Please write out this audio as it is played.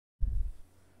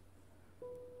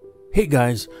Hey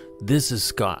guys, this is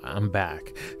Scott. I'm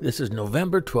back. This is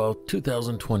November 12th,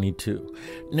 2022.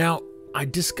 Now, I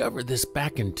discovered this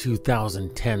back in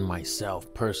 2010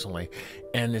 myself personally,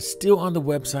 and it's still on the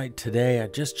website today. I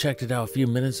just checked it out a few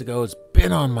minutes ago. It's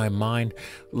been on my mind.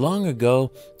 Long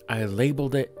ago, I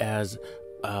labeled it as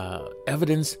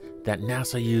evidence that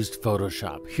NASA used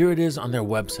Photoshop. Here it is on their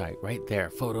website, right there,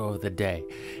 photo of the day.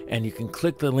 And you can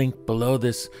click the link below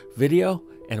this video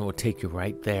and it will take you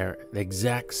right there, the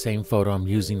exact same photo I'm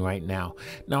using right now.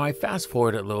 Now I fast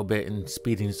forward a little bit in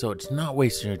speeding so it's not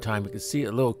wasting your time. You can see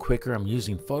it a little quicker. I'm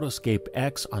using Photoscape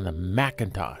X on the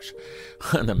Macintosh.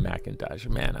 On the Macintosh,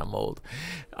 man, I'm old.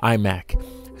 iMac.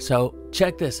 So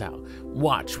check this out.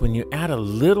 Watch when you add a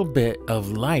little bit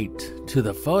of light to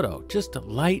the photo, just a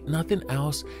light, nothing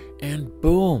else, and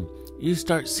boom, you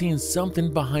start seeing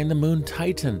something behind the moon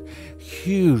Titan.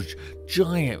 Huge,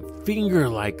 giant,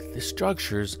 finger-like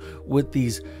structures with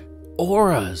these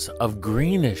auras of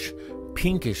greenish,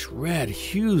 pinkish, red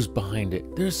hues behind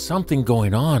it. There's something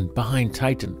going on behind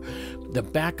Titan. The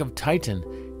back of Titan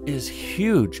is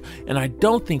huge, and I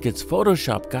don't think it's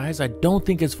Photoshop, guys. I don't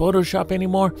think it's Photoshop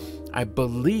anymore. I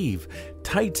believe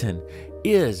Titan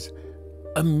is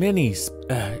a mini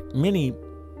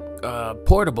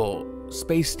portable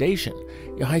space station.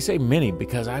 You know, I say mini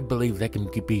because I believe they can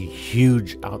be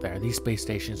huge out there. These space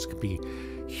stations could be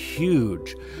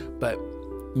huge, but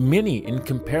mini in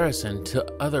comparison to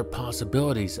other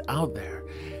possibilities out there.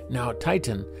 Now,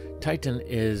 Titan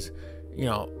is,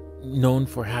 known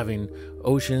for having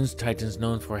oceans. Titan's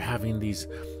known for having these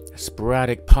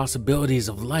sporadic possibilities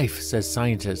of life, says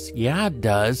scientists. Yeah, it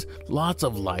does. Lots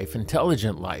of life,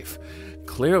 intelligent life.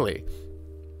 Clearly,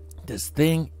 this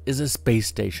thing is a space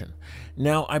station.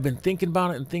 Now, I've been thinking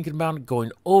about it,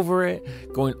 going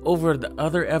over the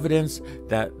other evidence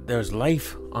that there's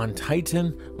life on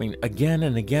Titan. I mean, again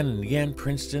and again and again,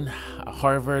 Princeton,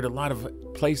 Harvard, a lot of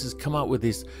places come out with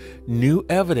this new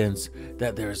evidence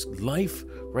that there's life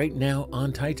right now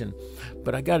on Titan.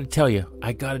 But I gotta tell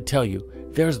you,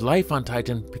 there's life on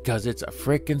Titan because it's a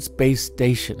frickin' space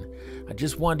station. I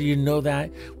just wanted you to know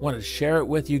that, wanted to share it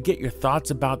with you, get your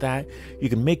thoughts about that. You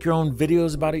can make your own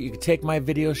videos about it. You can take my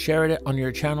video, share it on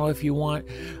your channel if you want.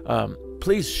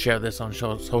 Please share this on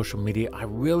social media. I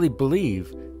really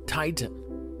believe Titan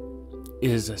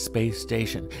is a space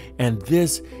station, and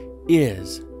this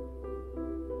is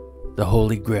the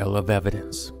holy grail of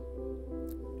evidence.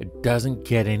 It doesn't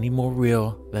get any more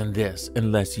real than this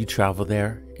unless you travel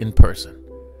there in person.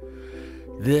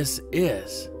 This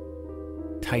is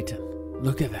Titan.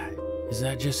 Look at that. Is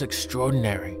that just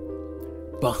extraordinary?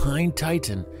 Behind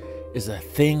Titan is a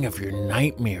thing of your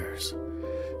nightmares.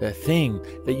 The thing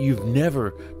that you've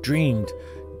never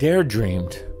dare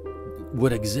dreamed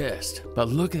would exist. But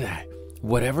look at that.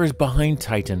 Whatever's behind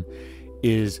Titan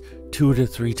is 2 to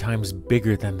 3 times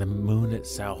bigger than the moon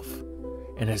itself.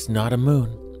 And it's not a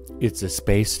moon. It's a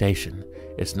space station.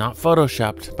 It's not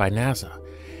photoshopped by NASA.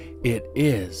 It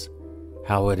is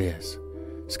how it is.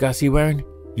 Scott C. Waring,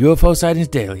 UFO Sightings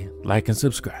Daily. Like and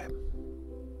subscribe.